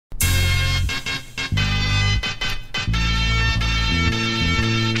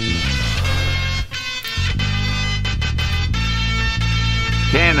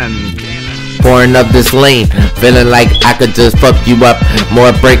Pouring up this lean, feeling like I could just fuck you up.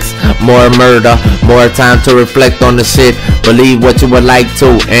 More bricks, more murder, more time to reflect on the shit. Believe what you would like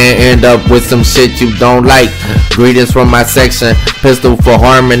to and end up with some shit you don't like. Greetings from my section, pistol for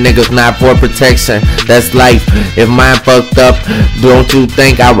harming niggas, not for protection. That's life. If mine fucked up, don't you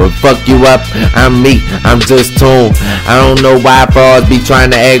think I would fuck you up? I'm me, I'm just tuned. I don't know why frauds be trying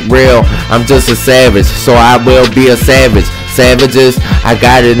to act real. I'm just a savage, so I will be a savage. Savages, I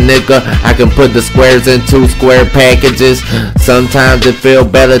got it, nigga. I can put the squares in 2 square packages. Sometimes it feel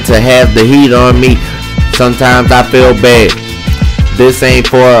better to have the heat on me. Sometimes I feel bad. This ain't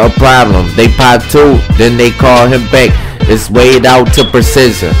for a problem. They pop 2, then they call him back. It's weighed out to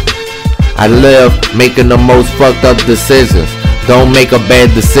precision. I live making the most fucked up decisions. Don't make a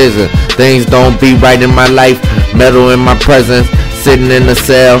bad decision. Things don't be right in my life. Metal in my presence. Sitting in the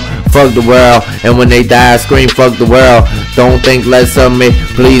cell. Fuck the world, and when they die I scream fuck the world. Don't think less of me,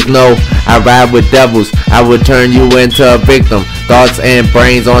 please know I ride with devils. I would turn you into a victim. Thoughts and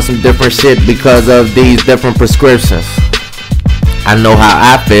brains on some different shit because of these different prescriptions. I know how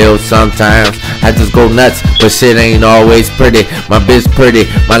I feel sometimes. I just go nuts, but shit ain't always pretty. My bitch pretty,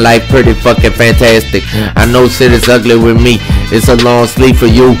 my life pretty fucking fantastic. I know shit is ugly with me. It's a long sleep for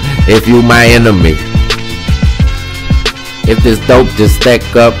you if you my enemy. If this dope just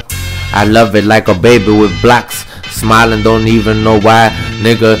stack up, I love it like a baby with blocks. Smiling, don't even know why.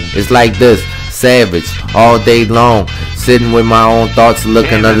 Nigga, it's like this. Savage, all day long. Sitting with my own thoughts,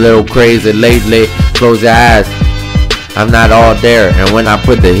 looking a little crazy lately. Close your eyes, I'm not all there. And when I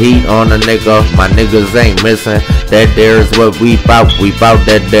put the heat on a nigga, my niggas ain't missing. That there is what we bout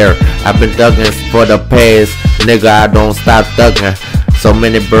that there. I've been thugging for the past, nigga, I don't stop thugging. So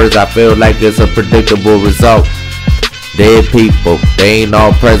many birds, I feel like it's a predictable result. Dead people, they ain't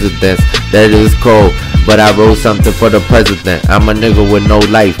all presidents, that is cold. But I wrote something for the president. I'm a nigga with no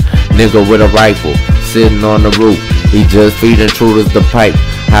life, nigga with a rifle, sitting on the roof. He just feeding intruders the pipe.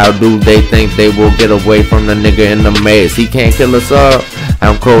 How do they think they will get away from the nigga in the mask? He can't kill us all.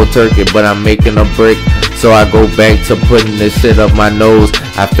 I'm cold turkey, but I'm making a brick. So I go back to putting this shit up my nose.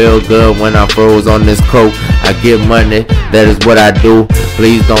 I feel good when I froze on this coat. I get money, that is what I do.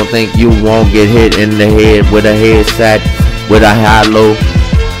 Please don't think you won't get hit in the head with a headshot, with a hollow.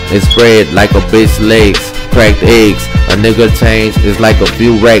 It's spread like a bitch legs, cracked eggs. A nigga change is like a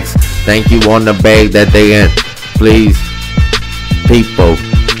few wrecks. Thank you on the bag that they in. Please, people,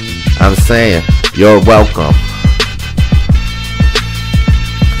 I'm saying, you're welcome.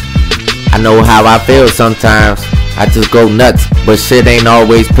 I know how I feel sometimes. I just go nuts, but shit ain't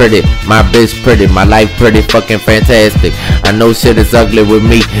always pretty. My bitch pretty, my life pretty fucking fantastic. I know shit is ugly with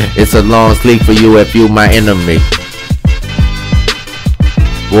me. It's a long sleep for you if you my enemy.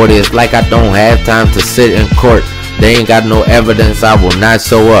 Boy, it's like I don't have time to sit in court. They ain't got no evidence, I will not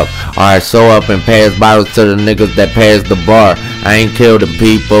show up. Or I show up and pass bottles to the niggas that pass the bar. I ain't killed the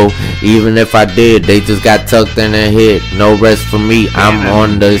people. Even if I did, they just got tucked in their head. No rest for me, I'm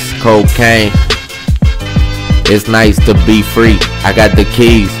on this cocaine. It's nice to be free, I got the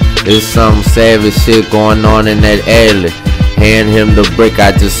keys. There's some savage shit going on in that alley. Hand him the brick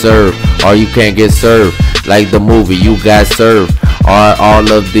I just served. Or you can't get served. Like the movie, you got served. Or all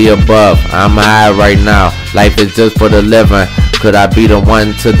of the above. I'm high right now. Life is just for the living. Could I be the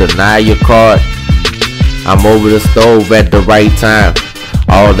one to deny your card? I'm over the stove at the right time.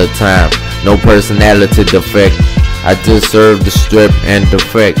 All the time. No personality defect. I just serve the strip and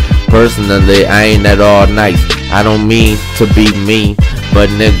defect. Personally, I ain't at all nice. I don't mean to be mean, but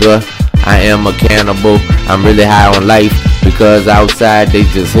nigga, I am a cannibal. I'm really high on life because outside they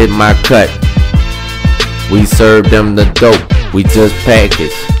just hit my cut. We serve them the dope, we just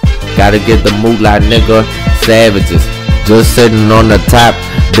package. Gotta get the moolah, nigga. Savages, just sitting on the top.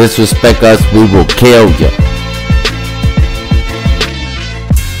 Disrespect us, we will kill ya.